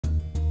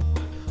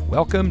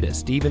Welcome to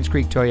Stevens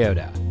Creek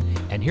Toyota,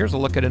 and here's a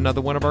look at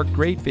another one of our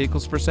great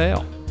vehicles for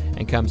sale,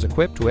 and comes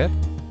equipped with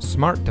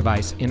smart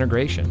device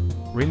integration,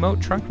 remote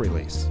trunk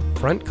release,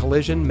 front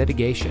collision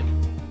mitigation,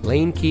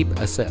 lane keep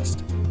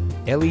assist,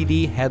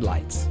 LED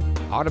headlights,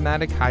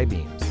 automatic high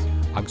beams,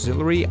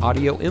 auxiliary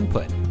audio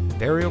input,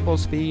 variable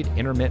speed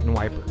intermittent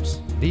wipers,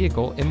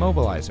 vehicle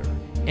immobilizer,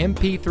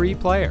 MP3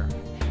 player,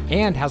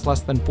 and has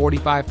less than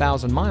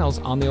 45,000 miles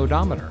on the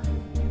odometer.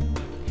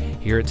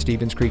 Here at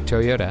Stevens Creek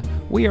Toyota,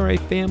 we are a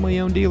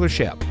family-owned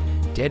dealership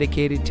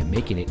dedicated to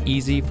making it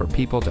easy for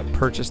people to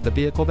purchase the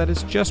vehicle that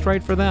is just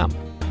right for them.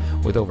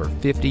 With over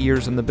 50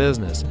 years in the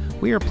business,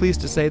 we are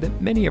pleased to say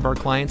that many of our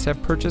clients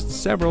have purchased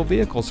several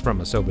vehicles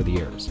from us over the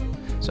years.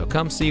 So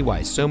come see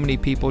why so many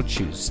people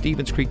choose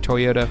Stevens Creek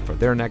Toyota for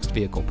their next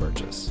vehicle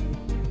purchase.